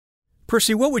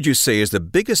Percy, what would you say is the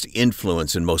biggest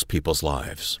influence in most people's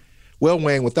lives? Well,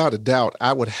 Wayne, without a doubt,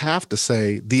 I would have to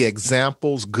say the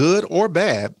examples, good or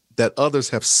bad, that others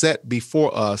have set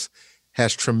before us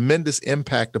has tremendous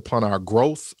impact upon our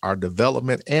growth, our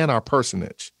development, and our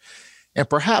personage. And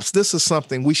perhaps this is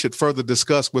something we should further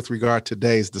discuss with regard to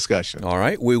today's discussion. All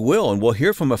right, we will, and we'll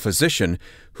hear from a physician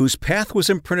whose path was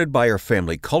imprinted by her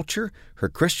family culture, her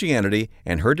Christianity,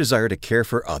 and her desire to care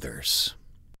for others.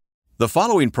 The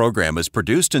following program is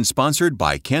produced and sponsored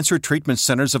by Cancer Treatment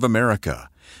Centers of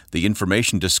America. The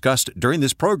information discussed during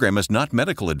this program is not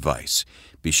medical advice.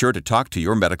 Be sure to talk to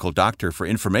your medical doctor for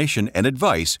information and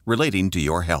advice relating to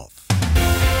your health.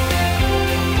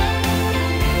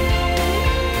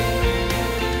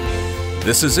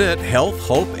 This is it, Health,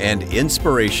 Hope, and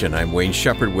Inspiration. I'm Wayne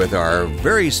Shepherd with our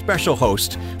very special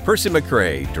host, Percy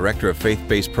McRae, Director of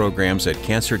Faith-Based Programs at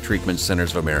Cancer Treatment Centers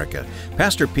of America.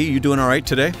 Pastor P, you doing all right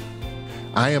today?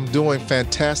 I am doing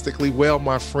fantastically well,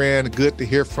 my friend. Good to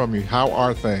hear from you. How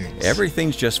are things?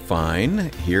 Everything's just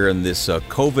fine here in this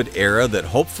COVID era that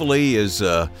hopefully is,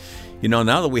 now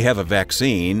that we have a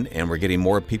vaccine and we're getting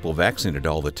more people vaccinated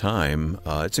all the time,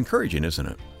 it's encouraging, isn't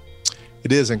it?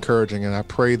 It is encouraging, and I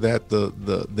pray that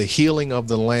the healing of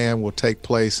the land will take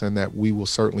place and that we will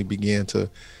certainly begin to,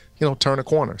 turn a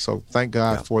corner. So thank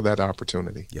God for that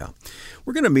opportunity. Yeah.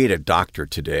 We're going to meet a doctor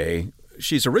today.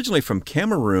 She's originally from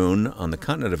Cameroon on the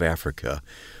continent of Africa.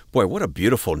 Boy, what a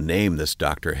beautiful name this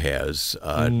doctor has.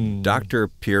 Dr.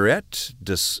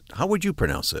 Pierrette, how would you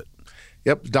pronounce it?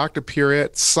 Yep, Dr.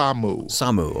 Pierrette Samou.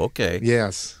 Samou, okay.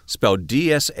 Yes. Spelled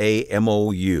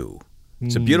D-S-A-M-O-U.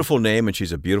 It's a beautiful name, and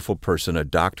she's a beautiful person, a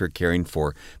doctor caring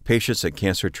for patients at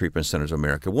Cancer Treatment Centers of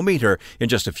America. We'll meet her in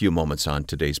just a few moments on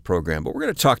today's program. But we're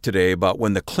going to talk today about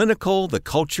when the clinical, the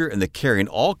culture, and the caring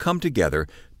all come together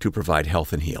to provide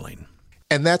health and healing.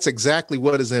 And that's exactly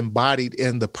what is embodied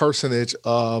in the personage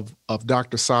of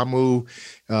Dr. Samou.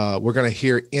 We're going to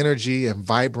hear energy and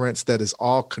vibrance that is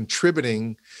all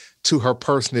contributing to her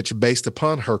personage based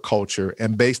upon her culture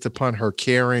and based upon her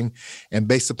caring and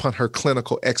based upon her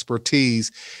clinical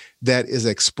expertise that is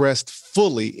expressed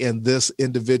fully in this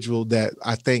individual that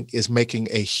I think is making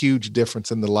a huge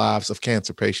difference in the lives of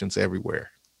cancer patients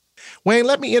everywhere. Wayne,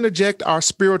 let me interject our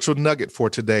spiritual nugget for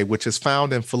today, which is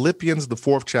found in Philippians, the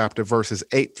 4th chapter, verses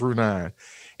 8 through 9.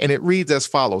 And it reads as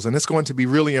follows, and it's going to be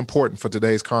really important for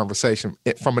today's conversation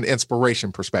from an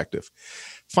inspiration perspective.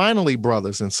 Finally,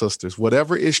 brothers and sisters,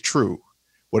 whatever is true,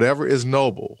 whatever is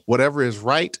noble, whatever is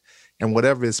right, and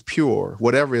whatever is pure,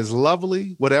 whatever is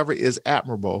lovely, whatever is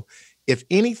admirable, if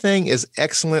anything is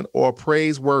excellent or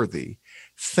praiseworthy,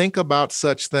 think about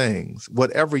such things.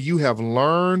 Whatever you have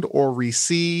learned or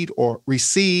received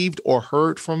or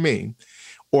heard from me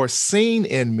or seen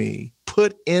in me,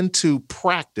 put into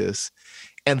practice,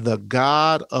 and the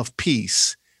God of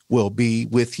peace will be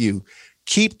with you.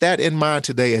 Keep that in mind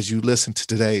today as you listen to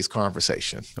today's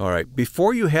conversation. All right.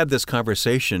 Before you had this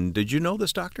conversation, did you know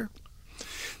this doctor?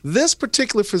 This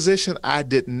particular physician, I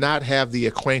did not have the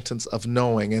acquaintance of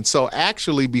knowing. And so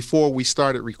actually, before we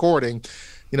started recording,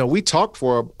 we talked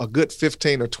for a good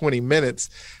 15 or 20 minutes,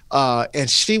 and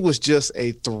she was just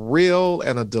a thrill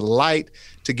and a delight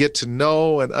to get to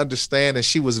know and understand. And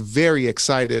she was very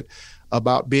excited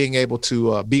about being able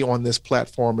to be on this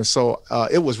platform. And so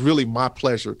it was really my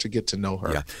pleasure to get to know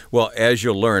her. Yeah. Well, as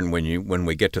you'll learn when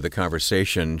we get to the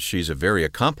conversation, she's a very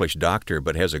accomplished doctor,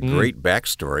 but has a great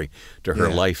backstory to her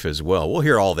life as well. We'll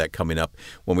hear all that coming up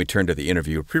when we turn to the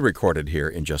interview, pre-recorded here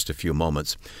in just a few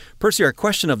moments. Percy, our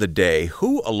question of the day,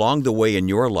 who along the way in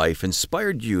your life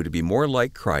inspired you to be more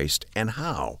like Christ, and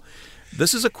how?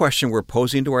 This is a question we're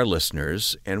posing to our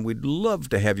listeners, and we'd love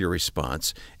to have your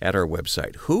response at our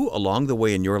website. Who along the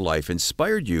way in your life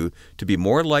inspired you to be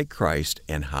more like Christ,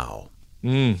 and how?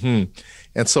 And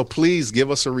so please give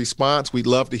us a response. We'd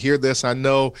love to hear this. I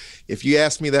know if you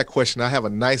ask me that question, I have a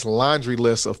nice laundry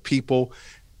list of people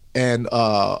and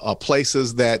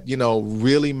places that,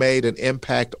 really made an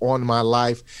impact on my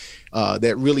life,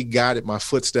 that really guided my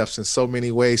footsteps in so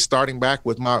many ways, starting back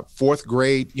with my 4th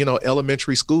grade,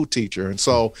 elementary school teacher. And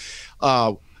so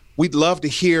we'd love to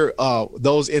hear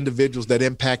those individuals that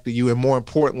impacted you and, more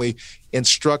importantly,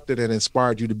 instructed and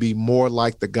inspired you to be more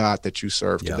like the God that you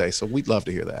serve today. So we'd love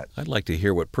to hear that. I'd like to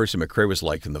hear what Percy McRae was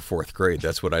like in the 4th grade.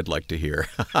 That's what I'd like to hear.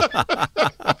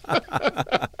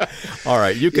 All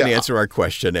right, you can answer our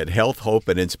question at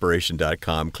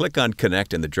healthhopeandinspiration.com. Click on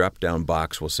Connect, and the drop-down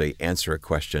box will say Answer a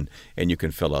Question, and you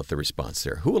can fill out the response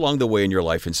there. Who along the way in your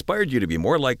life inspired you to be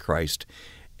more like Christ,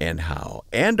 and how?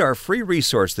 And our free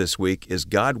resource this week is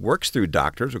God Works Through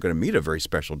Doctors. We're going to meet a very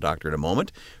special doctor in a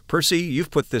moment. Percy,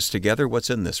 you've put this together. What's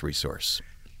in this resource?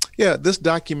 Yeah, this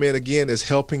document, again, is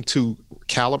helping to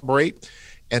calibrate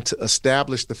and to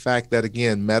establish the fact that,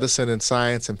 again, medicine and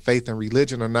science and faith and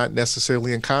religion are not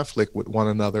necessarily in conflict with one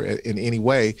another in any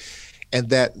way, and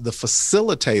that the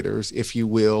facilitators, if you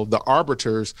will, the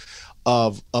arbiters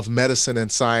of medicine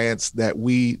and science that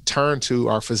we turn to,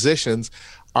 our physicians,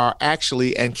 are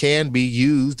actually and can be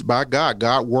used by God.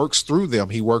 God works through them.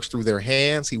 He works through their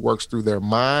hands. He works through their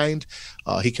mind.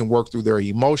 He can work through their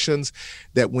emotions.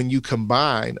 That when you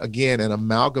combine, again, and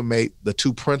amalgamate the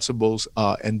two principles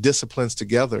and disciplines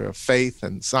together of faith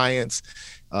and science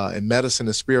and medicine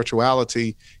and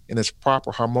spirituality in its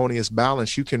proper harmonious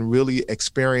balance, you can really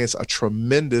experience a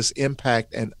tremendous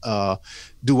impact and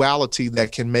duality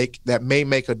that may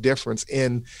make a difference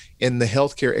in the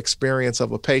healthcare experience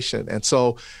of a patient. And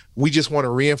so we just want to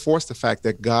reinforce the fact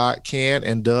that God can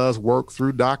and does work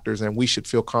through doctors, and we should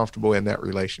feel comfortable in that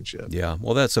relationship. Yeah,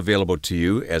 well, that's available to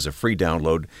you as a free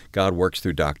download. God Works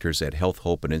Through Doctors at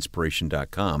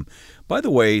healthhopeandinspiration.com. By the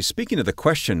way, speaking of the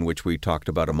question which we talked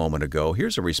about a moment ago,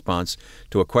 here's a response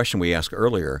to a question we asked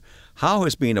earlier. How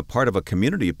has being a part of a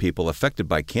community of people affected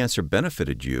by cancer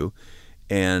benefited you?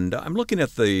 And I'm looking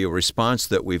at the response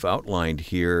that we've outlined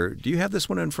here. Do you have this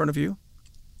one in front of you?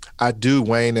 I do,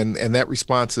 Wayne, and that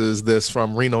response is this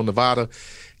from Reno, Nevada.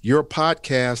 Your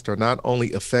podcasts are not only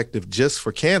effective just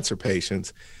for cancer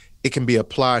patients, it can be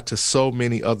applied to so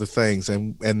many other things,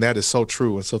 and that is so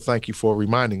true. And so thank you for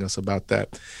reminding us about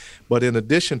that. But in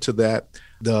addition to that,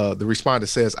 the respondent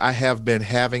says, I have been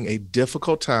having a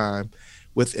difficult time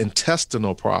with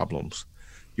intestinal problems.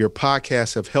 Your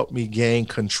podcasts have helped me gain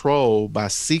control by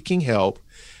seeking help,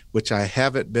 which I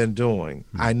haven't been doing.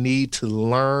 I need to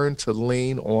learn to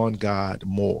lean on God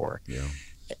more. Yeah.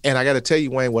 And I got to tell you,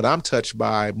 Wayne, what I'm touched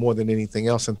by more than anything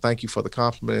else, and thank you for the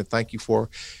compliment, and thank you for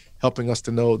helping us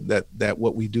to know that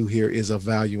what we do here is of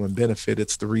value and benefit.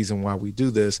 It's the reason why we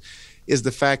do this, is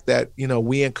the fact that,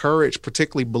 we encourage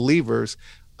particularly believers,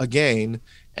 again,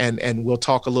 and we'll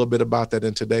talk a little bit about that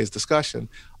in today's discussion,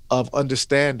 of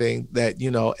understanding that,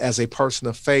 as a person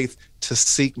of faith, to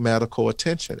seek medical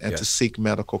attention and to seek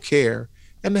medical care,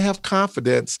 and to have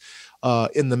confidence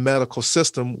in the medical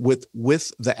system with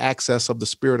the access of the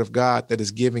Spirit of God that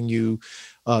is giving you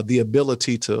the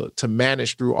ability to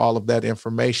manage through all of that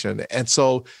information. And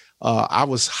so I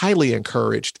was highly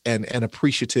encouraged and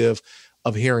appreciative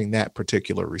of hearing that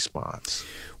particular response.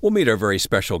 We'll meet our very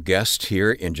special guest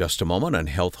here in just a moment on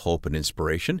Health, Hope, and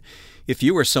Inspiration. If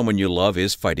you or someone you love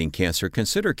is fighting cancer,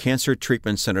 consider Cancer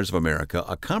Treatment Centers of America,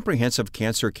 a comprehensive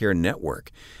cancer care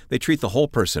network. They treat the whole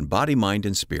person, body, mind,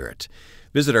 and spirit.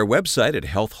 Visit our website at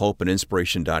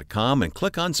healthhopeandinspiration.com and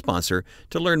click on Sponsor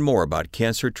to learn more about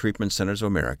Cancer Treatment Centers of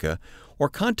America, or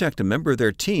contact a member of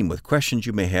their team with questions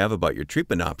you may have about your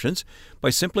treatment options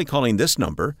by simply calling this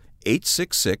number,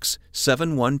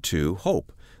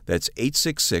 866-712-HOPE. That's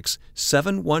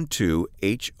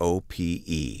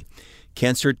 866-712-HOPE.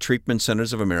 Cancer Treatment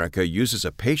Centers of America uses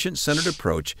a patient-centered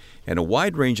approach and a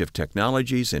wide range of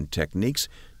technologies and techniques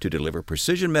to deliver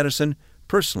precision medicine,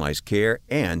 personalized care,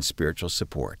 and spiritual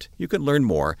support. You can learn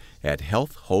more at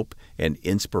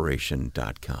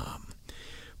healthhopeandinspiration.com.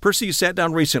 Percy, you sat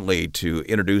down recently to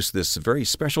introduce this very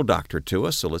special doctor to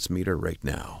us, so let's meet her right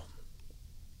now.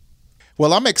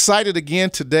 Well, I'm excited again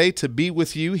today to be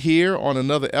with you here on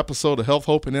another episode of Health,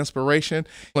 Hope, and Inspiration.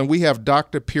 And we have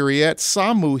Dr. Pierrette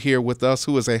Samu here with us,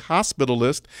 who is a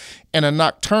hospitalist and a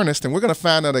nocturnist. And we're going to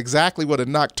find out exactly what a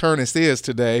nocturnist is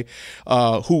today,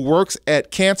 who works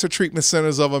at Cancer Treatment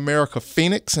Centers of America,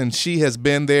 Phoenix. And she has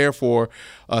been there for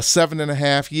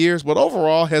 7.5 years, but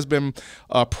overall has been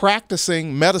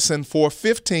practicing medicine for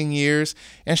 15 years.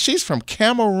 And she's from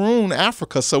Cameroon,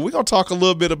 Africa. So we're going to talk a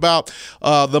little bit about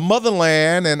the motherland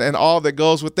and all that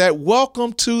goes with that.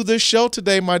 Welcome to the show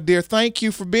today, my dear. Thank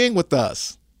you for being with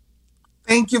us.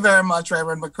 Thank you very much,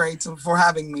 Reverend McCray, for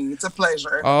having me. It's a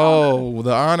pleasure. Oh,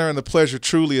 the honor and the pleasure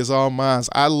truly is all mine.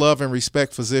 I love and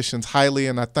respect physicians highly,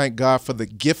 and I thank God for the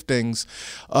giftings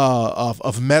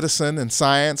of medicine and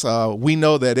science. We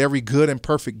know that every good and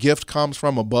perfect gift comes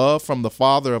from above, from the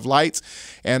Father of lights,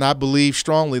 and I believe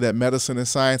strongly that medicine and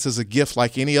science is a gift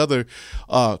like any other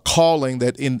calling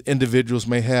that individuals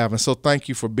may have. And so thank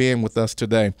you for being with us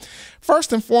today.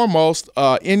 First and foremost,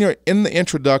 in the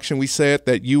introduction, we said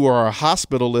that you are a hospitalist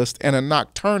and a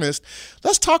nocturnist.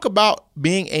 Let's talk about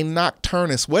being a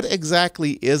nocturnist. What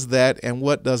exactly is that, and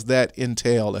what does that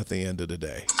entail at the end of the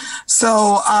day? So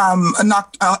a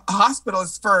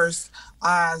hospitalist first,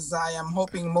 as I am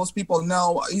hoping most people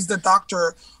know, is the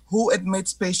doctor who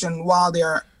admits patients while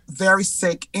they're very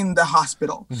sick in the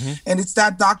hospital. And it's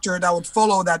that doctor that would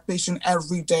follow that patient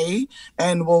every day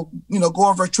and will, go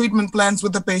over treatment plans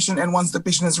with the patient. And once the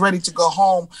patient is ready to go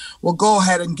home, we'll go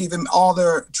ahead and give him all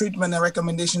the treatment and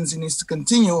recommendations he needs to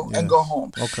continue and go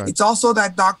home. Okay. It's also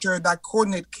that doctor that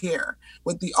coordinate care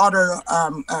with the other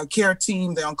care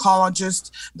team, the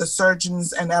oncologist, the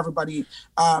surgeons, and everybody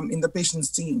in the patient's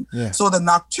team. Yeah. So the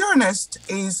nocturnist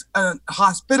is a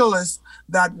hospitalist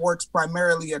that works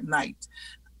primarily at night.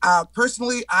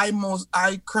 Personally,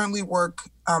 I currently work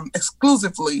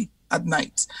exclusively at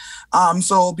night.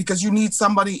 So because you need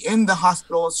somebody in the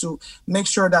hospital to make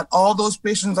sure that all those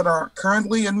patients that are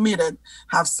currently admitted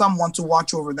have someone to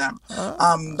watch over them.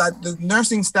 That the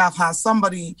nursing staff has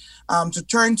somebody to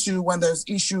turn to when there's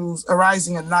issues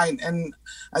arising at night. And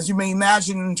as you may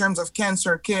imagine, in terms of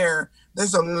cancer care,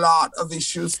 there's a lot of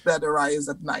issues that arise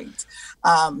at night.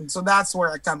 So that's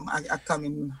where I come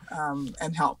in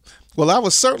and help. Well, I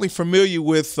was certainly familiar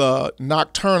with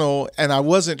nocturnal, and I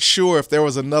wasn't sure if there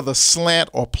was another slant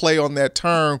or play on that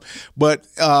term. But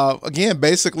again,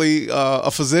 basically, a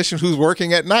physician who's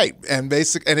working at night, and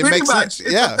it Pretty makes much. sense.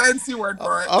 It's Yeah, a fancy word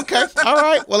for it. Okay, all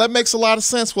right. Well, that makes a lot of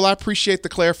sense. Well, I appreciate the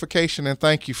clarification, and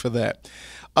thank you for that.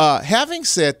 Having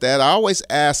said that, I always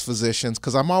ask physicians,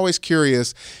 because I'm always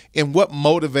curious in what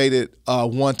motivated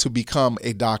one to become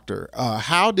a doctor.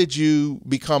 How did you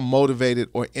become motivated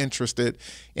or interested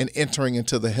in entering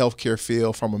into the healthcare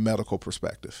field from a medical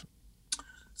perspective?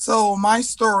 So my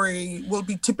story will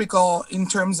be typical in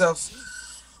terms of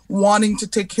wanting to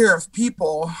take care of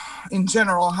people in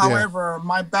general. However,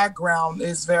 my background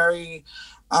is very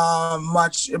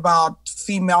much about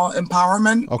female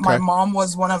empowerment. Okay. My mom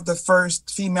was one of the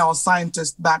first female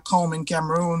scientists back home in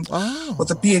Cameroon with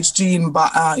a PhD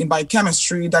in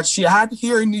biochemistry that she had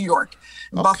here in New York,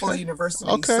 Buffalo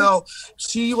University. Okay. So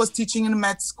she was teaching in a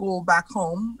med school back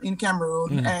home in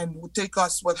Cameroon and would take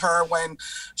us with her when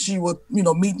she would,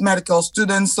 meet medical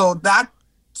students. So that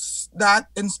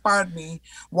inspired me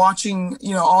watching,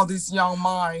 all these young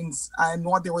minds and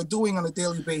what they were doing on a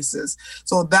daily basis.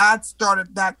 So that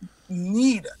started that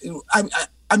need.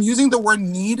 I'm using the word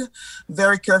need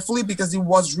very carefully because it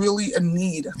was really a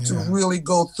need to really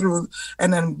go through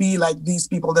and then be like these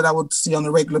people that I would see on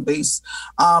a regular basis.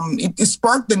 It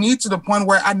sparked the need to the point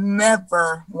where I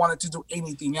never wanted to do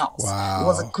anything else. Wow. It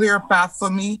was a clear path for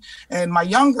me. And my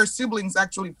younger siblings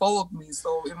actually followed me.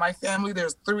 So in my family,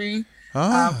 there's 3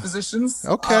 physicians.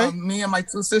 Okay. Me and my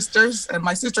 2 sisters, and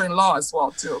my sister-in-law as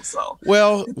well too. So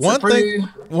well,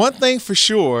 one thing for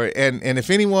sure, and if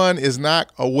anyone is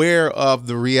not aware of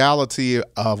the reality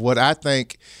of what I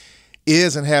think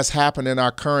is and has happened in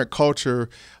our current culture,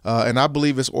 and I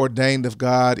believe it's ordained of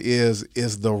God, is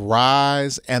the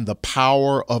rise and the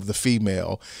power of the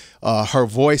female, her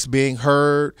voice being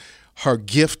heard, her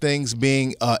giftings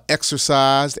being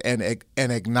exercised and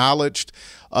acknowledged,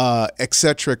 et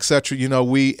cetera, et cetera.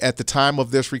 We, at the time of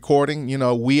this recording,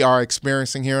 we are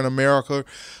experiencing here in America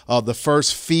the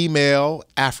first female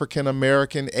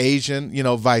African-American Asian,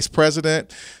 vice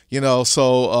president,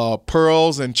 so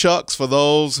pearls and chucks for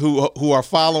those who are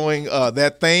following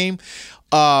that theme.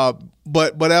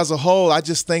 But as a whole, I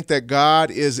just think that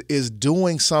God is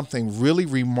doing something really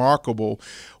remarkable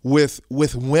with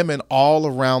women all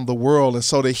around the world. And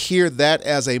so to hear that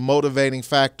as a motivating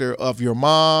factor of your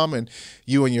mom and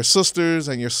you and your sisters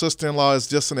and your sister-in-law is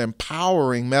just an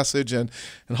empowering message. And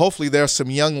hopefully there are some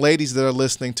young ladies that are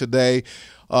listening today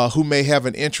who may have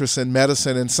an interest in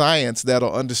medicine and science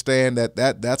that'll understand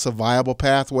that's a viable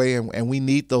pathway, and we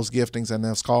need those giftings and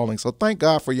those callings. So thank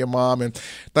God for your mom, and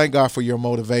thank God for your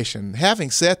motivation.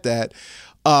 Having said that,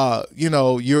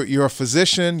 you're a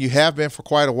physician. You have been for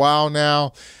quite a while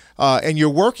now, and you're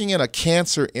working in a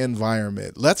cancer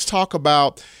environment. Let's talk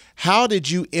about how did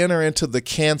you enter into the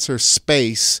cancer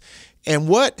space, and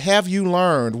what have you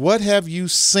learned? What have you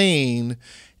seen,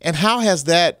 and how has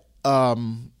that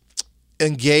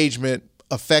engagement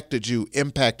affected you,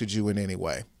 impacted you in any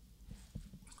way?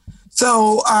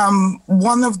 So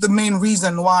one of the main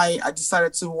reasons why I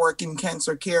decided to work in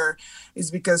cancer care is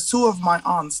because 2 of my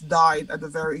aunts died at a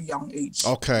very young age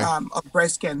of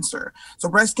breast cancer. So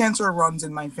breast cancer runs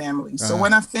in my family. So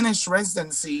when I finished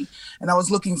residency and I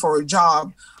was looking for a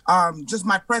job, just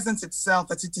my presence itself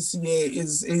at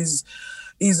CTCA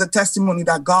is a testimony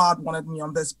that God wanted me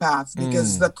on this path,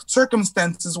 because the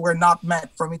circumstances were not met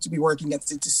for me to be working at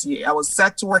CTCA. I was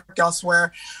set to work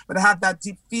elsewhere, but I had that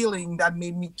deep feeling that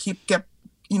made me keep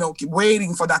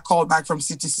waiting for that call back from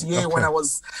CTCA when I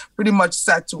was pretty much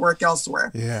set to work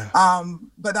elsewhere. Yeah.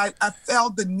 But I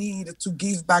felt the need to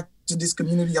give back to this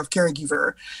community of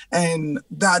caregiver, and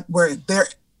that were there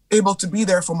able to be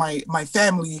there for my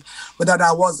family, but that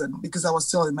I wasn't because I was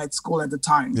still in med school at the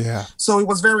time. Yeah. So it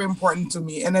was very important to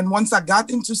me. And then once I got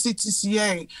into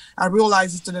CTCA, I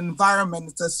realized it's an environment,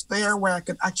 it's a sphere where I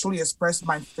could actually express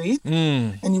my faith.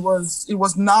 And it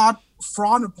was not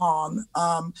frowned upon,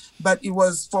 but it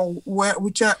was for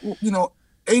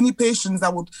any patients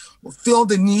that would feel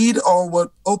the need or would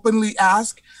openly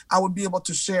ask, I would be able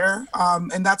to share.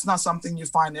 And that's not something you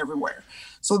find everywhere.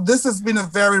 So this has been a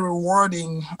very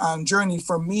rewarding journey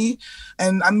for me.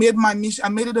 And I made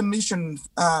it a mission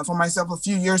for myself a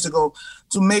few years ago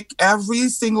to make every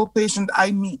single patient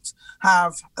I meet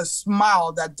have a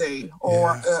smile that day,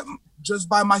 or just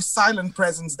by my silent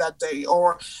presence that day,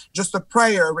 or just a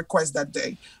prayer request that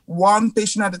day, one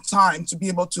patient at a time, to be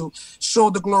able to show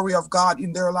the glory of God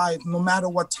in their life, no matter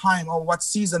what time or what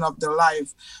season of their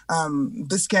life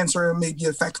this cancer may be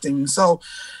affecting. So,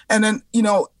 and then,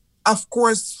 of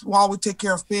course, while we take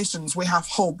care of patients, we have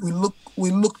hope.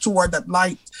 We look toward that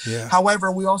light. Yeah.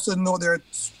 However, we also know there are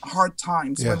hard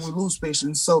times when we lose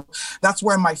patients. So that's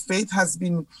where my faith has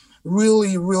been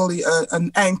really, really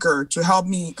an anchor to help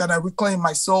me kind of reclaim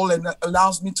my soul, and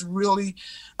allows me to really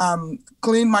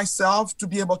clean myself to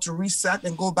be able to reset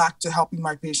and go back to helping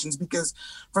my patients. Because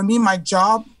for me, my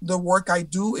job, the work I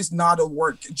do, is not a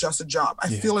work, just a job. I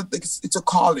feel it's a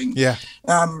calling. Yeah.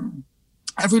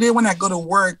 Every day when I go to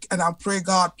work, and I pray,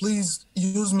 God, please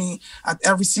use me at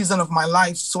every season of my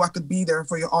life so I could be there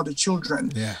for your other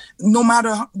children. Yeah. No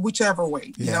matter whichever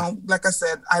way, like I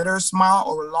said, either a smile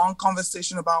or a long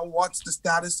conversation about what's the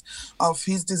status of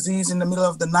his disease in the middle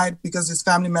of the night because his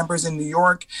family members in New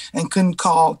York and couldn't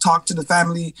talk to the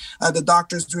family, the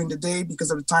doctors during the day because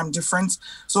of the time difference.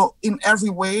 So in every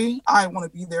way, I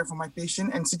want to be there for my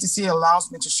patient, and CTC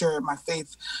allows me to share my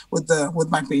faith with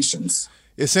my patients.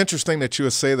 It's interesting that you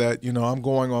would say that. I'm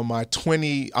going on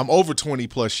I'm over 20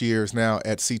 plus years now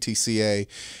at CTCA,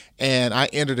 and I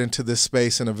entered into this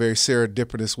space in a very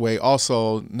serendipitous way,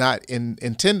 also not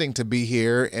intending to be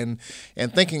here and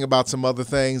thinking about some other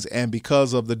things. And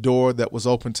because of the door that was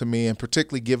open to me, and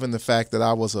particularly given the fact that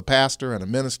I was a pastor and a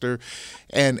minister,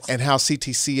 and how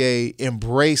CTCA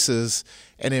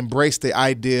embraced the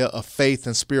idea of faith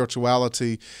and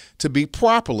spirituality to be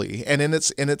properly and in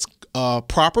its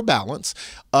proper balance,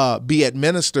 be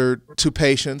administered to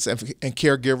patients and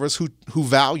caregivers who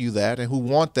value that and who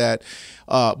want that.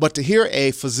 But to hear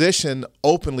a physician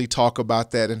openly talk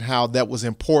about that and how that was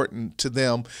important to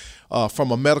them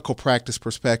from a medical practice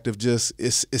perspective, just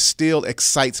it still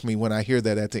excites me when I hear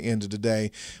that at the end of the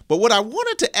day. But what I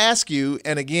wanted to ask you,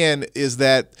 and again, is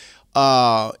that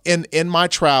in my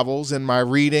travels, in my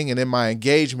reading, and in my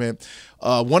engagement,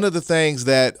 one of the things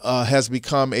that has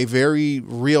become a very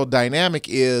real dynamic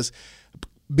is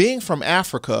being from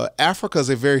Africa. Africa is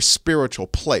a very spiritual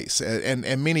place,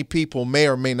 and many people may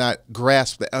or may not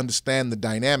understand the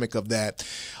dynamic of that.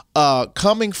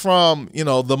 Coming from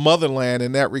the motherland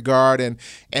in that regard,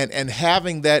 and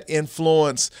having that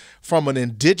influence from an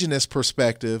indigenous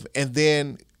perspective, and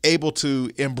then able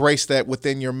to embrace that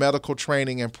within your medical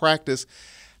training and practice,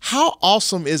 how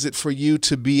awesome is it for you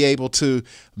to be able to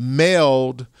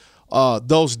meld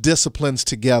those disciplines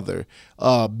together,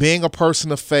 being a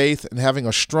person of faith and having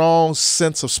a strong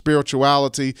sense of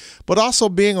spirituality, but also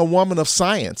being a woman of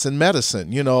science and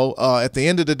medicine? At the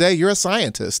end of the day, you're a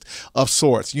scientist of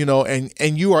sorts,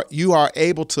 and you are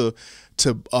able to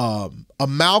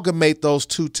amalgamate those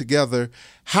two together.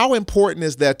 How important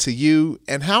is that to you,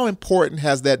 and how important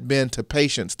has that been to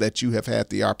patients that you have had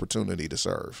the opportunity to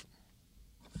serve?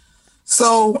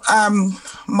 So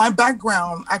my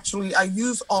background, actually, I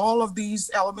use all of these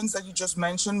elements that you just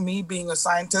mentioned, me being a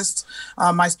scientist,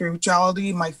 my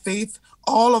spirituality, my faith,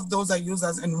 all of those I use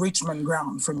as enrichment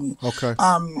ground for me. Okay.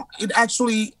 It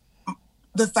actually,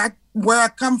 the fact where I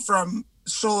come from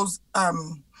shows,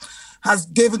 has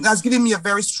given me a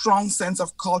very strong sense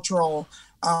of cultural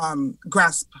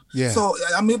grasp. Yeah. So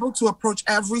I'm able to approach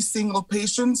every single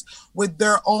patient in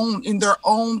their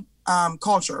own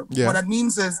culture. Yeah. What that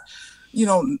means is,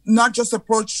 not just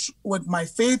approach with my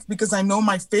faith, because I know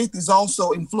my faith is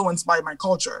also influenced by my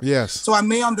culture. Yes. So I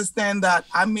may understand that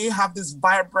I may have this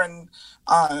vibrant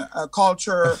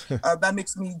culture that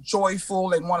makes me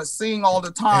joyful and want to sing all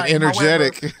the time. And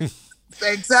energetic. However,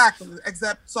 exactly.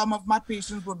 Except some of my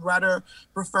patients would rather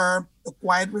prefer a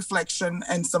quiet reflection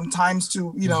and sometimes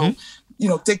to,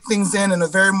 take things in a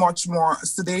very much more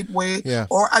sedate way. Yeah.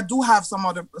 Or I do have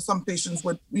some patients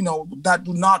with, that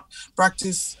do not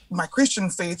practice my Christian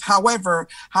faith, however,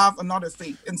 have another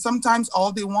faith. And sometimes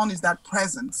all they want is that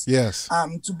presence. Yes.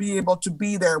 To be able to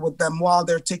be there with them while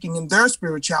they're taking in their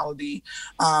spirituality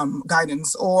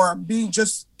guidance, or be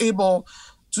just able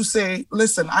to say,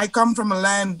 listen, I come from a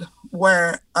land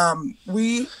where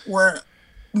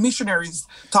missionaries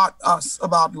taught us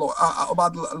about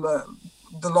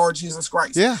the Lord Jesus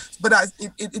Christ. Yeah. But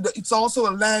it's also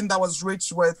a land that was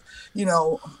rich with,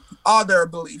 other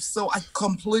beliefs. So I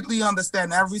completely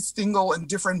understand every single and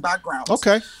different background.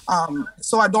 Okay.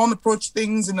 So I don't approach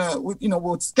things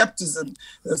with skepticism.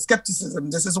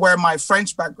 This is where my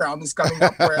French background is coming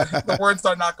up, where the words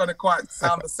are not going to quite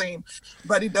sound the same.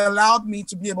 But it allowed me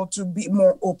to be able to be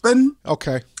more open.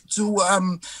 Okay.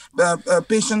 To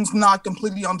patients not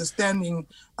completely understanding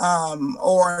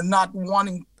or not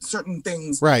wanting certain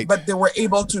things. Right. But they were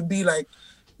able to be like,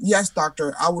 yes,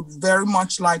 doctor, I would very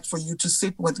much like for you to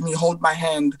sit with me, hold my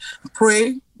hand,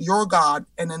 pray your God,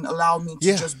 and then allow me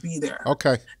to just be there.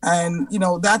 Okay. And,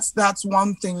 that's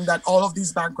one thing that all of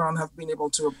these backgrounds have been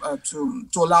able to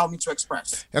allow me to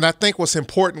express. And I think what's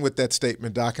important with that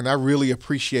statement, Doc, and I really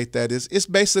appreciate that, is it's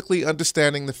basically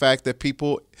understanding the fact that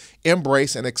people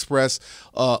embrace and express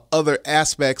other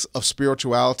aspects of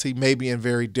spirituality, maybe in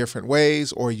very different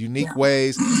ways or unique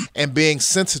ways, and being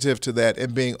sensitive to that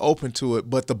and being open to it.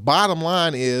 But the bottom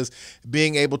line is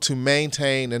being able to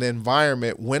maintain an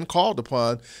environment when called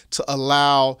upon to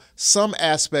allow some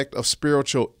aspect of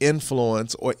spiritual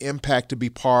influence or impact to be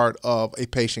part of a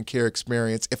patient care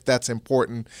experience if that's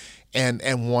important and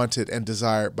wanted and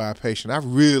desired by a patient. I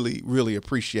really, really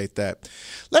appreciate that.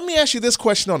 Let me ask you this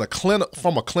question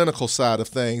from a clinical side of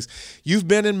things. You've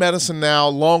been in medicine now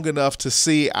long enough to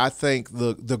see, I think,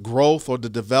 the growth or the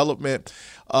development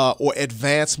or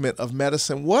advancement of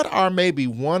medicine. What are maybe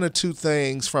one or two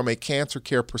things from a cancer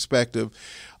care perspective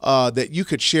that you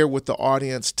could share with the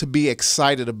audience to be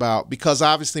excited about? Because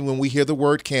obviously when we hear the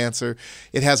word cancer,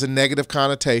 it has a negative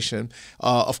connotation.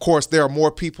 Of course, there are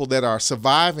more people that are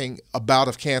surviving a bout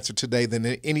of cancer today than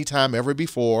any time ever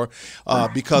before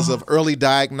because of early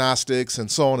diagnostics and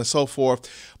so on and so forth.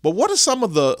 But what are some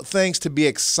of the things to be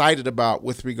excited about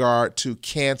with regard to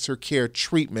cancer care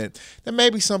treatment that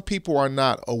maybe some people are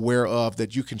not aware of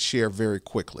that you can share very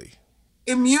quickly?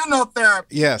 Immunotherapy.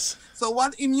 Yes. So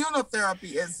what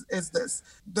immunotherapy is this?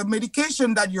 The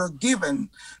medication that you're given,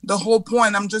 the whole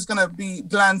point, I'm just going to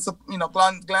glance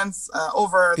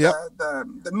over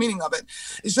the meaning of it,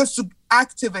 is just to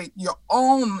activate your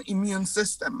own immune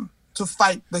system to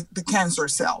fight the cancer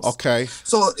cells. Okay.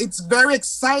 So it's very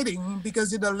exciting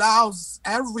because it allows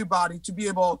everybody to be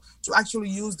able to actually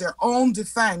use their own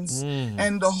defense.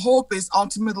 And the hope is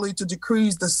ultimately to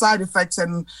decrease the side effects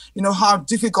and, how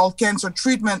difficult cancer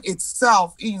treatment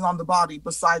itself is on the body,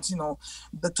 besides,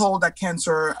 the toll that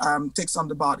cancer takes on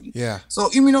the body. Yeah. So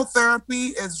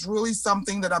immunotherapy is really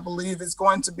something that I believe is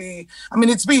going to be,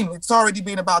 it's already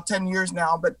been about 10 years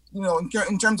now, but,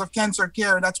 in terms of cancer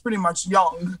care, that's pretty much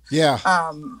young. Yeah.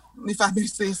 If I may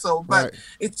say so, but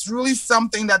It's really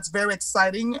something that's very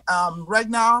exciting. Right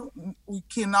now, we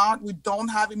don't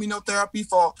have immunotherapy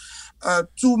for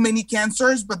too many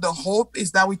cancers, but the hope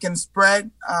is that we can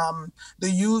spread the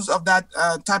use of that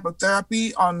type of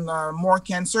therapy on more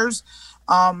cancers.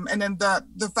 And then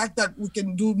the fact that we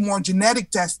can do more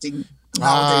genetic testing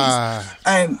nowadays.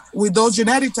 And with those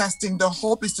genetic testing, the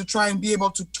hope is to try and be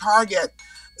able to target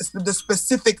the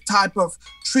specific type of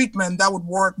treatment that would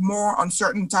work more on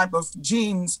certain type of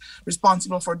genes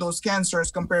responsible for those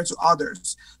cancers compared to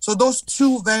others. So those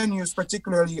two venues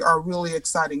particularly are really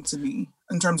exciting to me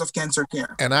in terms of cancer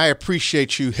care. And I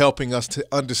appreciate you helping us to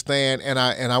understand, and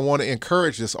I want to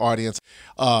encourage this audience.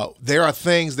 There are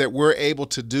things that we're able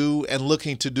to do and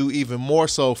looking to do even more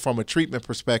so from a treatment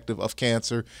perspective of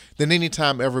cancer than any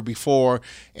time ever before.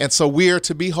 And so we are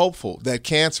to be hopeful that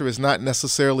cancer is not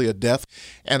necessarily a death.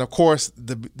 And of course,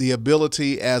 the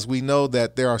ability, as we know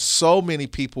that there are so many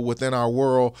people within our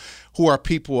world who are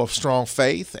people of strong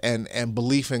faith and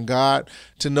belief in God,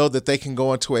 to know that they can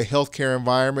go into a healthcare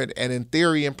environment and in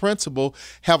theory and principle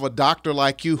have a doctor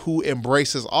like you who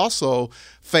embraces also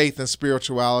faith and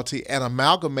spirituality and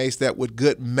amalgamates that with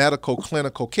good medical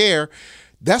clinical care.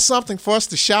 That's something for us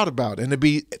to shout about and to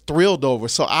be thrilled over.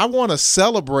 So I want to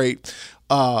celebrate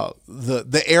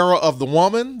the era of the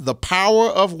woman, the power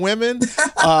of women.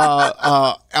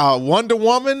 Wonder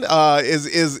Woman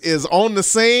is on the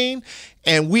scene,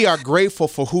 and we are grateful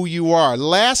for who you are.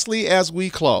 Lastly, as we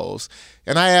close,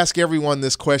 and I ask everyone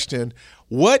this question,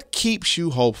 what keeps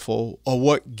you hopeful, or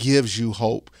what gives you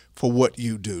hope for what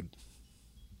you do?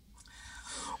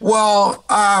 Well,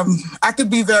 I could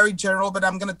be very general, but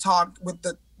I'm going to talk with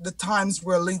the the times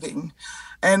we're living.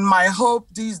 And my hope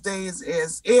these days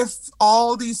is if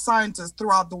all these scientists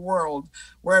throughout the world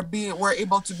were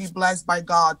able to be blessed by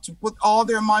God to put all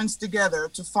their minds together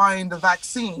to find a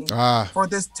vaccine for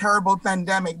this terrible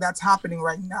pandemic that's happening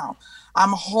right now.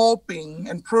 I'm hoping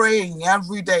and praying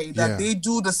every day that they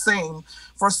do the same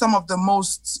for some of the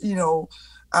most,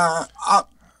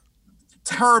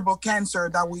 terrible cancer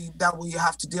that we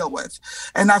have to deal with.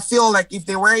 And I feel like if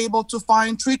they were able to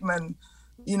find treatment,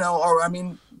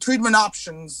 treatment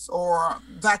options or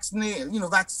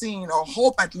vaccine or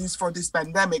hope at least for this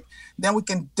pandemic, then we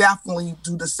can definitely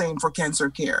do the same for cancer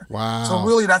care. Wow. So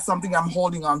really that's something I'm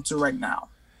holding on to right now.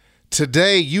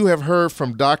 Today, you have heard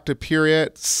from Dr.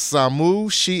 Pierrette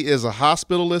Samu. She is a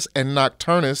hospitalist and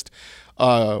nocturnist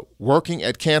working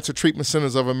at Cancer Treatment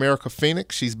Centers of America,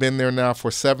 Phoenix. She's been there now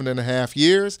for 7.5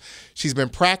 years. She's been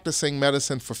practicing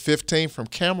medicine for 15 from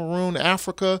Cameroon,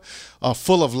 Africa,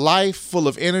 full of life, full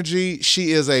of energy.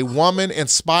 She is a woman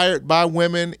inspired by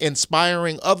women,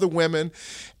 inspiring other women.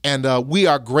 And we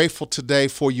are grateful today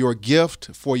for your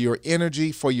gift, for your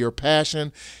energy, for your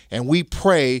passion. And we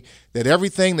pray that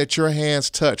everything that your hands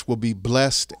touch will be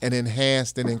blessed and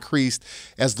enhanced and increased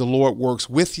as the Lord works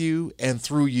with you and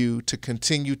through you to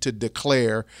continue to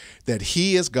declare that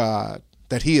He is God,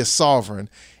 that He is sovereign,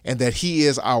 and that He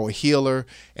is our healer,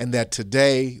 and that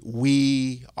today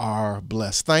we are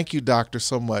blessed. Thank you, Doctor,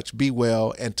 so much. Be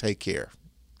well and take care.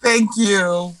 Thank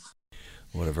you.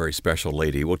 What a very special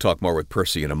lady. We'll talk more with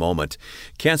Percy in a moment.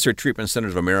 Cancer Treatment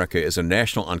Centers of America is a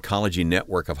national oncology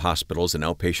network of hospitals and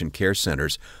outpatient care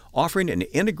centers offering an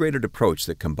integrated approach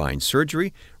that combines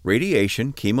surgery,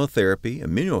 radiation, chemotherapy,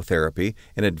 immunotherapy,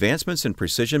 and advancements in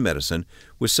precision medicine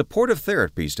with supportive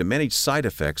therapies to manage side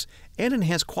effects and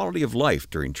enhance quality of life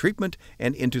during treatment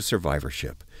and into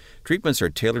survivorship. Treatments are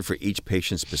tailored for each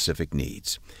patient's specific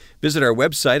needs. Visit our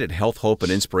website at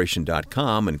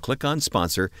healthhopeandinspiration.com and click on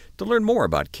Sponsor to learn more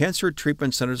about Cancer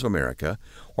Treatment Centers of America,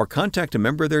 or contact a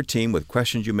member of their team with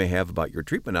questions you may have about your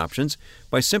treatment options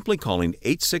by simply calling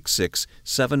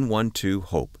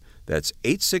 866-712-HOPE. That's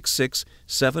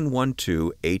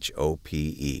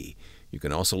 866-712-HOPE. You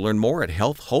can also learn more at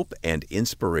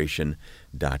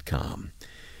healthhopeandinspiration.com.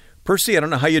 Percy, I don't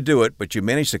know how you do it, but you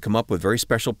manage to come up with very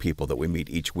special people that we meet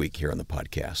each week here on the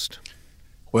podcast.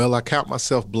 Well, I count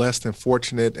myself blessed and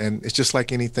fortunate, and it's just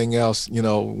like anything else.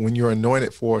 When you're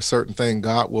anointed for a certain thing,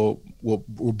 God will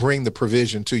bring the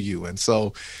provision to you. And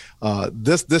so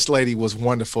this lady was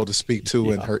wonderful to speak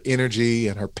to, and her energy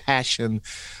and her passion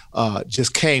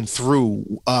just came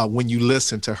through when you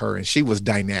listened to her, and she was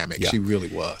dynamic. Yeah. She really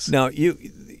was. Now,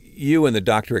 you and the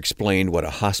doctor explained what a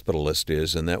hospitalist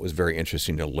is, and that was very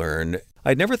interesting to learn.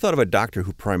 I'd never thought of a doctor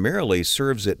who primarily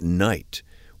serves at night.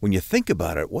 When you think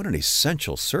about it, what an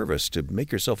essential service to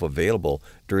make yourself available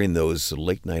during those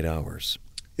late night hours.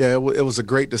 Yeah, it was a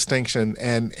great distinction,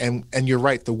 and you're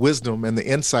right. The wisdom and the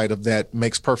insight of that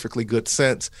makes perfectly good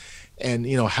sense. And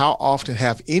how often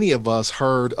have any of us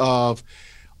heard of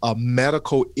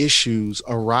medical issues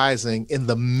arising in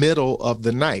the middle of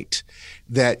the night?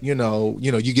 That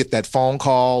you get that phone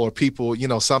call, or people,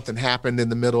 something happened in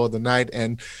the middle of the night,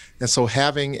 and so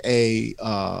having a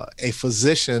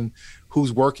physician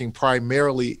who's working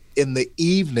primarily in the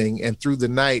evening and through the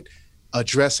night,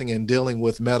 addressing and dealing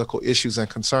with medical issues and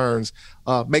concerns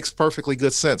makes perfectly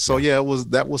good sense. So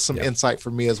that was some insight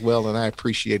for me as well, and I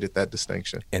appreciated that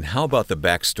distinction. And how about the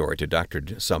backstory to Dr.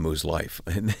 Samu's life?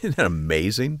 Isn't that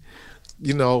amazing?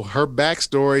 Her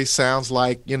backstory sounds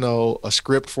like, a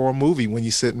script for a movie when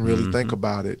you sit and really think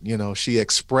about it. She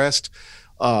expressed,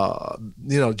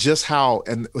 just how,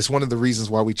 and it's one of the reasons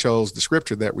why we chose the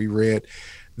scripture that we read,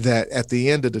 that at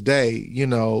the end of the day,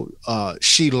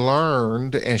 she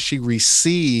learned and she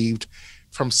received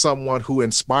from someone who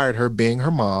inspired her, being her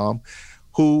mom,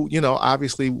 who,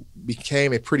 obviously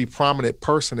became a pretty prominent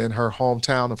person in her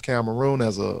hometown of Cameroon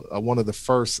as one of the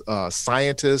first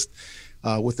scientists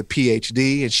with a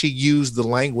PhD. And she used the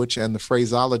language and the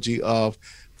phraseology of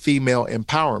female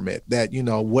empowerment, that,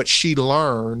 what she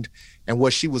learned and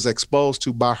what she was exposed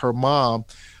to by her mom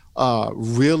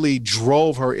really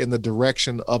drove her in the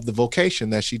direction of the vocation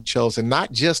that she chose. And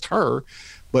not just her,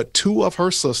 but two of her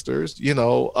sisters,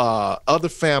 other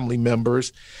family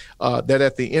members, that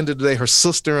at the end of the day, her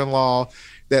sister-in-law,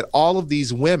 that all of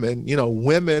these women,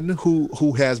 women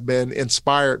who has been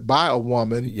inspired by a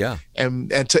woman,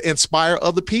 and to inspire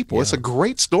other people. Yeah. It's a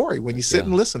great story when you sit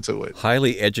and listen to it.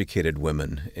 Highly educated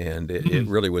women, and it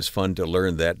really was fun to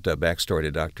learn that backstory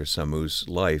to Dr. Samu's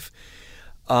life.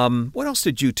 What else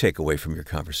did you take away from your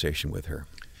conversation with her?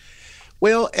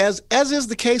 Well, as is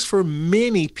the case for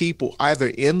many people, either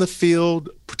in the field,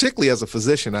 particularly as a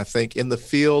physician, I think, in the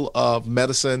field of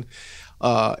medicine,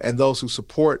 and those who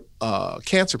support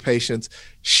cancer patients,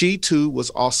 she too was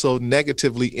also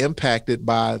negatively impacted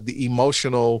by the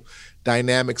emotional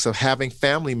dynamics of having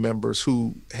family members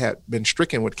who had been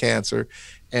stricken with cancer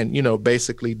and,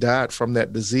 basically died from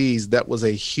that disease. That was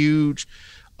a huge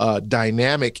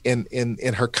dynamic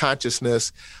in her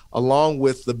consciousness, along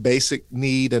with the basic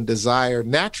need and desire,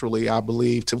 naturally, I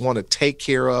believe, to want to take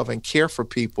care of and care for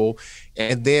people.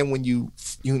 And then when you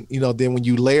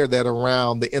layer that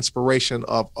around the inspiration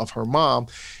of her mom,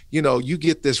 you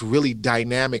get this really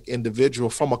dynamic individual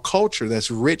from a culture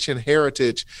that's rich in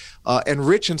heritage and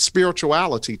rich in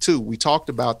spirituality too. We talked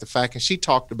about the fact, and she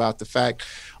talked about the fact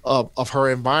of her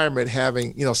environment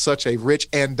having, such a rich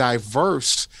and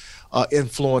diverse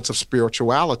influence of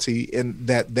spirituality, and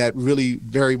that really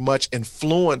very much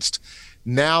influenced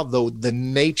now the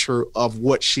nature of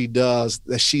what she does.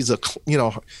 That she's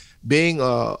being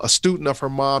a student of her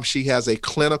mom, she has a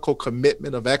clinical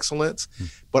commitment of excellence,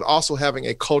 but also having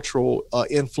a cultural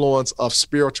influence of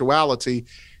spirituality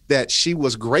that she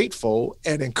was grateful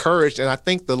and encouraged. And I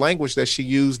think the language that she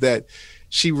used, that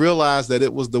she realized that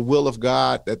it was the will of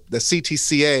God, that the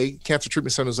CTCA, Cancer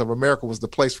Treatment Centers of America, was the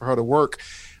place for her to work,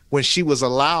 when she was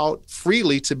allowed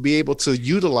freely to be able to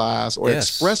utilize or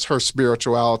express her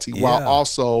spirituality while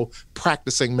also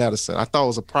practicing medicine. I thought it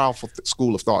was a powerful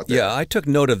school of thought there. Yeah, I took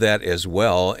note of that as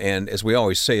well. And as we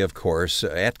always say, of course,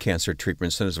 at Cancer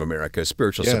Treatment Centers of America,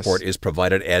 spiritual support is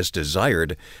provided as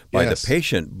desired by the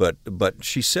patient. But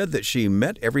she said that she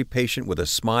met every patient with a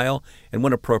smile and,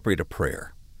 when appropriate, a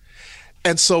prayer.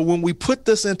 And so when we put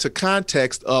this into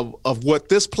context of what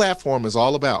this platform is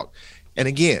all about, and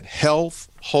again, health,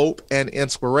 hope, and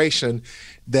inspiration,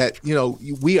 that,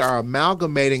 we are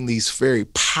amalgamating these very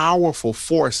powerful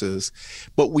forces,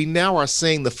 but we now are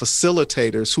seeing the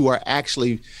facilitators who are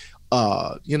actually,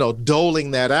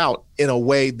 doling that out in a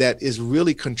way that is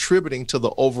really contributing to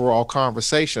the overall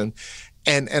conversation.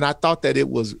 And I thought that it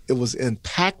was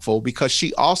impactful, because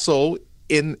she also,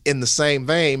 in the same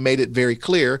vein, made it very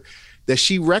clear that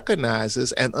she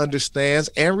recognizes and understands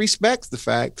and respects the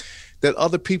fact that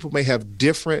other people may have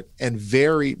different and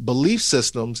varied belief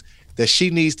systems that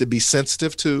she needs to be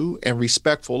sensitive to and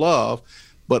respectful of.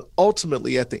 But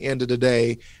ultimately, at the end of the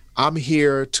day, I'm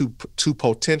here to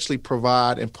potentially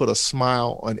provide and put a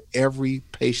smile on every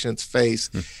patient's face,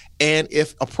 and,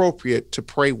 if appropriate, to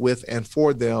pray with and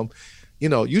for them.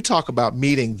 You talk about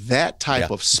meeting that type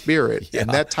of spirit and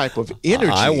that type of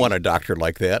energy. I want a doctor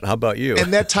like that. How about you?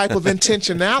 And that type of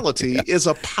intentionality is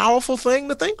a powerful thing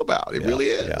to think about. It really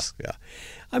is. Yeah.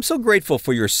 I'm so grateful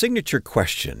for your signature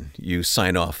question you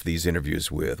sign off these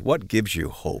interviews with. What gives you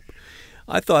hope?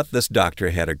 I thought this doctor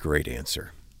had a great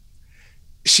answer.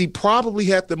 She probably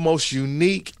had the most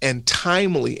unique and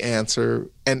timely answer,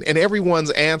 and everyone's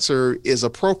answer is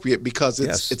appropriate because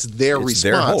it's their response,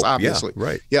 their hope. Obviously. Yeah,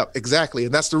 right. Yeah, exactly.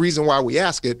 And that's the reason why we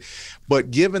ask it.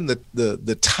 But given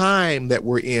the time that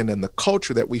we're in and the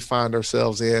culture that we find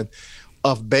ourselves in,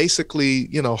 of basically,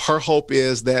 her hope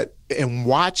is that in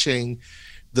watching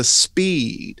the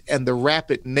speed and the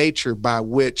rapid nature by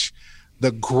which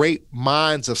the great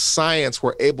minds of science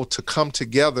were able to come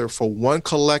together for one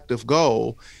collective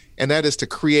goal, and that is to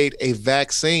create a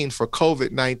vaccine for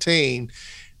COVID-19,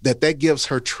 that gives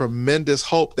her tremendous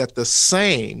hope that the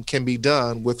same can be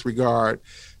done with regard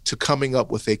to coming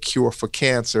up with a cure for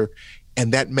cancer,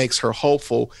 and that makes her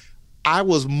hopeful. I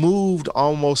was moved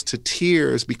almost to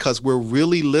tears, because we're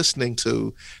really listening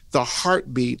to the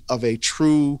heartbeat of a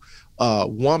true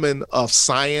woman of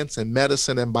science and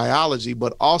medicine and biology,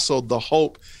 but also the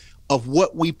hope of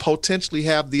what we potentially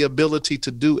have the ability to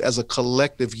do as a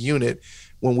collective unit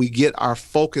when we get our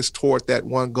focus toward that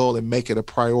one goal and make it a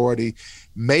priority.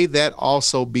 May that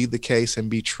also be the case and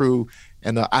be true.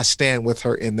 And I stand with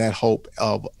her in that hope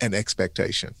of an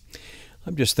expectation.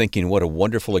 I'm just thinking what a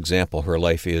wonderful example her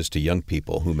life is to young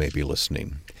people who may be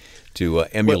listening, to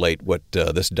emulate what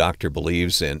this doctor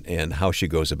believes and how she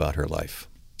goes about her life.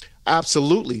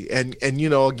 Absolutely. And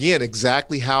again,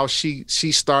 exactly how she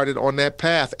started on that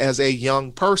path as a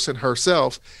young person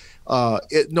herself.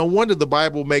 No wonder the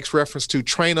Bible makes reference to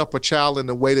train up a child in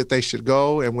the way that they should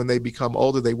go, and when they become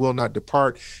older, they will not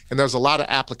depart. And there's a lot of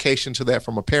application to that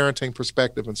from a parenting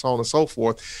perspective and so on and so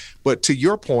forth. But to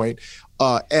your point,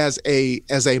 as a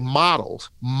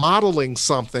modeling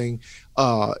something,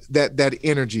 that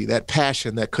energy, that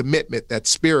passion, that commitment, that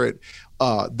spirit,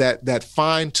 that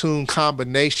fine-tuned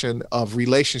combination of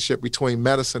relationship between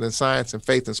medicine and science and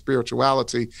faith and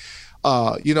spirituality.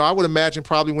 I would imagine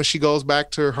probably when she goes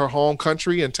back to her home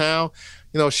country and town,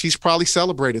 she's probably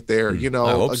celebrated there,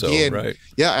 I hope again. So, right.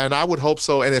 Yeah, and I would hope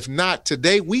so. And if not,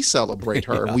 today we celebrate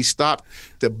her. Yeah. We stop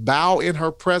to bow in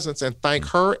her presence and thank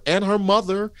her and her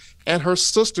mother and her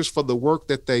sisters for the work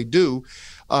that they do.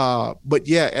 But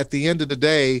yeah, at the end of the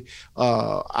day,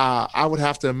 I would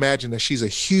have to imagine that she's a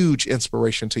huge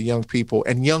inspiration to young people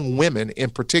and young women in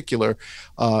particular.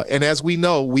 And as we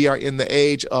know, we are in the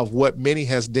age of what many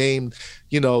has deemed,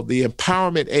 the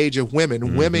empowerment age of women,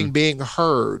 mm-hmm. women being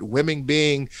heard, women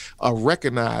being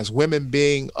recognized, women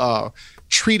being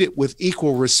treated with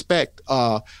equal respect.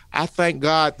 I thank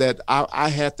God that I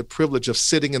had the privilege of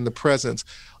sitting in the presence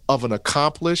of an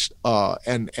accomplished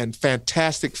and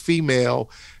fantastic female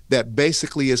that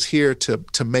basically is here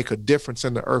to make a difference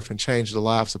in the earth and change the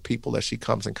lives of people that she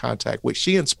comes in contact with.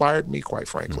 She inspired me, quite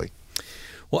frankly.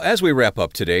 Well, as we wrap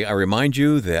up today, I remind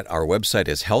you that our website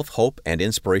is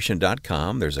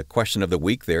healthhopeandinspiration.com. There's a question of the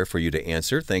week there for you to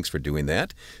answer. Thanks for doing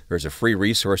that. There's a free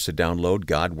resource to download,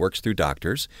 God Works Through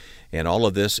Doctors. And all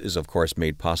of this is, of course,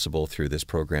 made possible through this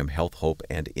program, Health, Hope,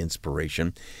 and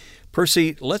Inspiration.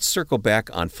 Percy, let's circle back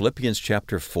on Philippians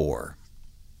chapter 4.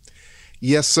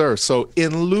 Yes, sir. So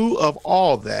in lieu of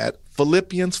all that,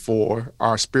 Philippians 4,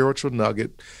 our spiritual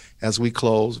nugget, as we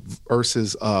close,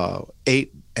 verses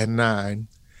 8 and 9.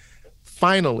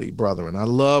 Finally, brethren, I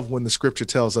love when the scripture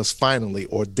tells us finally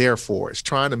or therefore. It's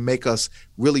trying to make us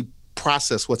really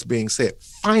process what's being said.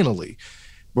 Finally,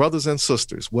 brothers and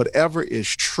sisters, whatever is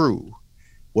true,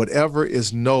 whatever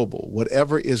is noble,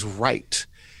 whatever is right,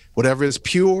 whatever is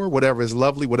pure, whatever is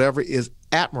lovely, whatever is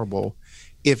admirable,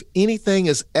 if anything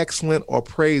is excellent or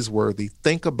praiseworthy,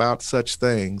 think about such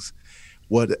things.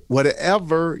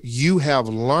 Whatever you have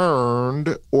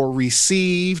learned or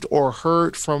received or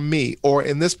heard from me, or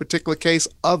in this particular case,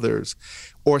 others,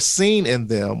 or seen in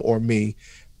them or me,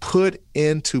 put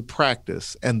into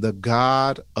practice, and the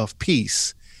God of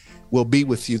peace will be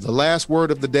with you. The last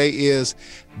word of the day is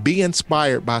be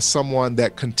inspired by someone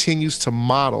that continues to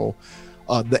model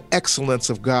the excellence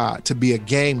of God, to be a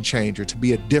game changer, to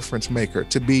be a difference maker,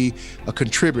 to be a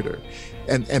contributor,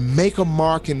 and make a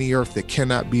mark in the earth that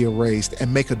cannot be erased,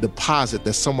 and make a deposit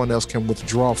that someone else can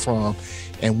withdraw from.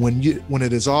 And when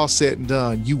it is all said and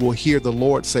done, you will hear the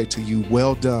Lord say to you,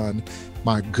 well done,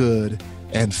 my good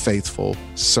and faithful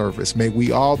service. May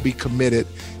we all be committed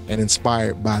and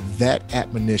inspired by that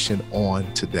admonition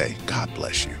on today. God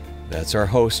bless you. That's our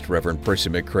host, Reverend Percy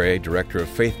McCray, Director of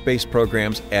Faith-Based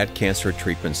Programs at Cancer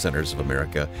Treatment Centers of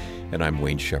America. And I'm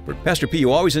Wayne Shepherd. Pastor P,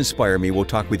 you always inspire me. We'll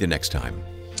talk with you next time.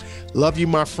 Love you,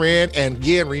 my friend. And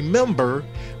again, remember,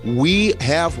 we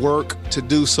have work to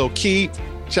do, so keep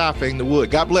chopping the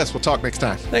wood. God bless. We'll talk next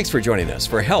time. Thanks for joining us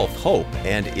for Health, Hope,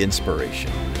 and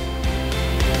Inspiration.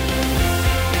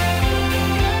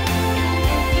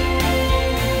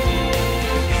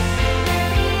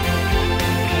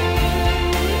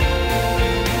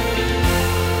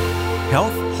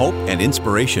 Health, Hope, and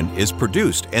Inspiration is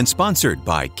produced and sponsored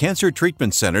by Cancer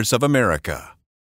Treatment Centers of America.